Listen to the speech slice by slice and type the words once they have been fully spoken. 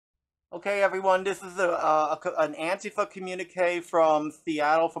Okay, everyone, this is an Antifa communique from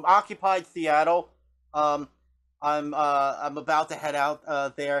Seattle, from occupied Seattle. I'm about to head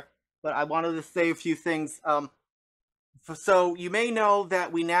out there, but I wanted to say a few things. So you may know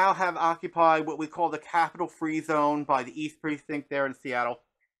that we now have occupied what we call the Capital Free Zone by the East Precinct there in Seattle,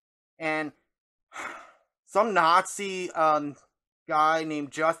 and some Nazi guy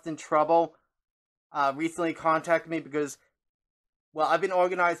named Justin Trouble recently contacted me because, well, I've been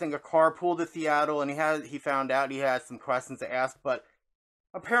organizing a carpool to Seattle, and he found out he had some questions to ask, but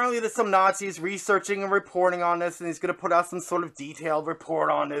apparently there's some Nazis researching and reporting on this, and he's going to put out some sort of detailed report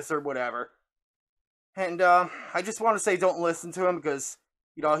on this or whatever. And I just want to say don't listen to him because,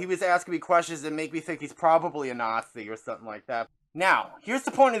 you know, he was asking me questions that make me think he's probably a Nazi or something like that. Now, here's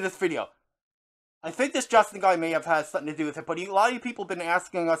the point of this video. I think this Justin guy may have had something to do with it, but a lot of people have been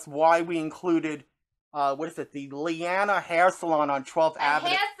asking us why we included what is it? The Liana Hair Salon on 12th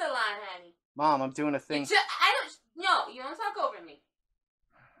Avenue. Hair salon, honey. Mom, I'm doing a thing. No, you don't talk over me.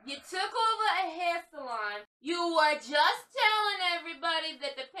 You took over a hair salon. You were just telling everybody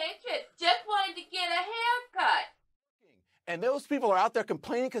that the Patriots just wanted to get a haircut. And those people are out there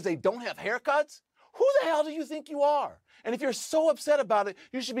complaining because they don't have haircuts? Who the hell do you think you are? And if you're so upset about it,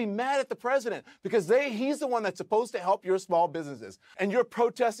 you should be mad at the president because he's the one that's supposed to help your small businesses. And you're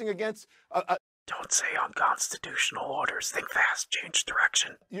protesting against Don't say unconstitutional orders. Think fast. Change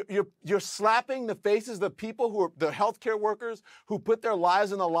direction. You're slapping the faces of the people who are the healthcare workers who put their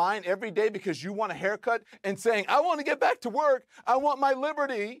lives on the line every day because you want a haircut and saying, I want to get back to work. I want my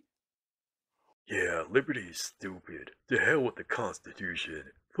liberty. Yeah, liberty's stupid. The hell with the Constitution.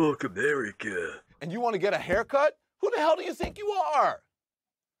 Fuck America. And you want to get a haircut? Who the hell do you think you are?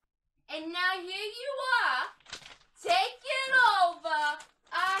 And now here you are, taking over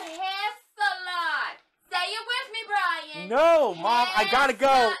a hair salon. Say it with me, Brian. No, Mom, I gotta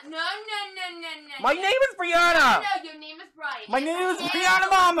go. No. My name is Brianna. No, your name is Brian. My name is Brianna,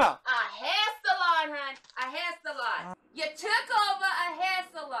 Mama. A hair salon, hon. A hair salon. You took over a hair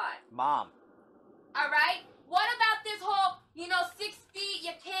salon. Mom. All right? What about this whole, 6 feet,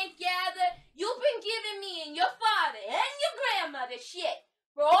 you can't gather? You've been giving me and your father and your grandmother shit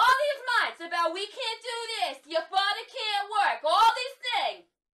for all these months about we can't do this, your father can't work, all these things.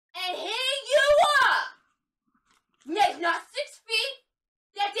 And here you are. There's not 6 feet.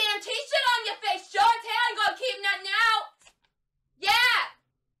 That damn t-shirt on your face sure as hell ain't gonna keep nothing out. Yeah.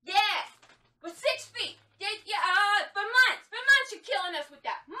 With 6 feet. For months you're killing us with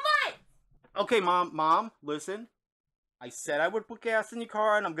that. Months. Okay, Mom, listen. I said I would put gas in your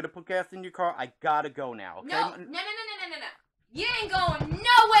car, and I'm gonna put gas in your car. I gotta go now, okay? No. You ain't going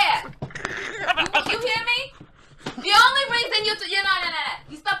nowhere. You hear me? The only reason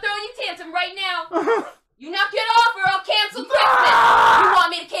you stop throwing your tantrum right now. You knock it off or I'll cancel Christmas. You want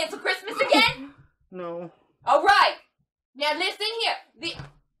me to cancel Christmas again? No. All right. Now listen here.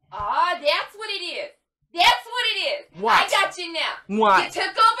 That's what it is. That's what it is. What? I got you now. What? You took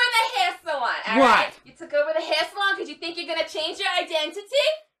over the hair salon. All right? You took over the hair salon because you think you're going to change your identity?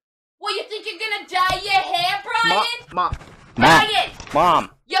 Well, you think you're going to dye your hair, Brian? Brian!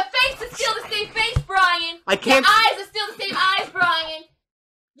 Mom! Your face is still the same face, Brian. I can't. Your eyes are still the same eyes, Brian.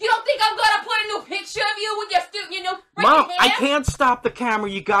 You don't think I'm going to put a new picture of you with your new freaking Mom, hair? I can't stop the camera.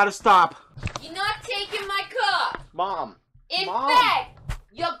 You gotta stop. You're not taking my car. Mom. In fact,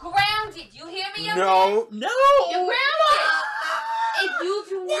 you're grounded. You hear me? No. You're grounded. If you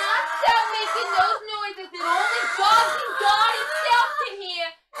do not stop making those noises that only God himself can hear,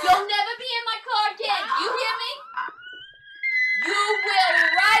 you'll never be in my car again. You hear me? You will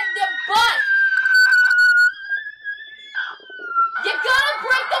ride the bus. You're gonna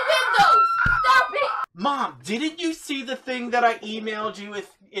break the windows. Stop it. Mom, didn't you see the thing that I emailed you?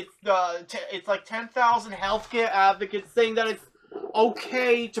 It's like 10,000 healthcare advocates saying that it's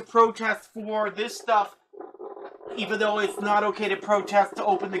okay to protest for this stuff, even though it's not okay to protest to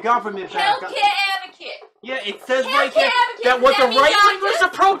open the government back up. Healthcare advocate. Yeah, it says right here that what the right-wingers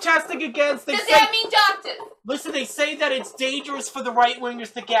are protesting against. Does that mean doctors? Listen, they say that it's dangerous for the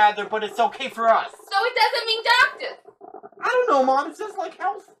right-wingers to gather, but it's okay for us. So it doesn't mean doctors? I don't know, Mom. It says, like,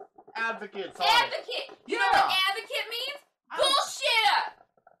 health advocates. Advocate. You know what advocate means? Bullshitter.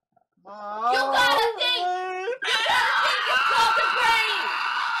 Mom. You gotta think. It's called the brain.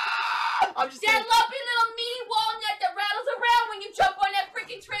 I'm just that lumpy little meaty walnut that rattles around when you jump on that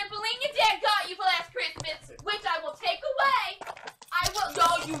freaking trampoline your dad got you for last Christmas, which I will take away.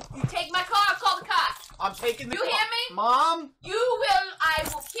 You take my car, call the cops. I'm taking the car. You hear me? Mom? I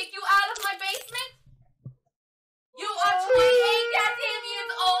will kick you out of my basement. You are 28 goddamn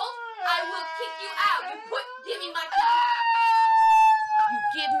years old. I will kick you out. Give me my car. You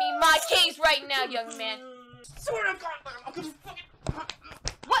give me me my case right now, young man. Swear to God, I'm gonna fucking...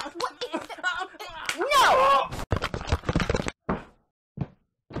 What? No!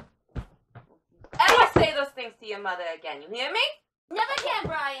 Ever say those things to your mother again, you hear me? Never again,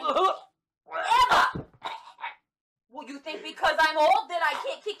 Brian. Ever! Well, you think because I'm old that I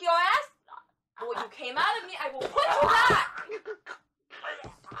can't kick your ass? Well, you came out of me, I will put you back!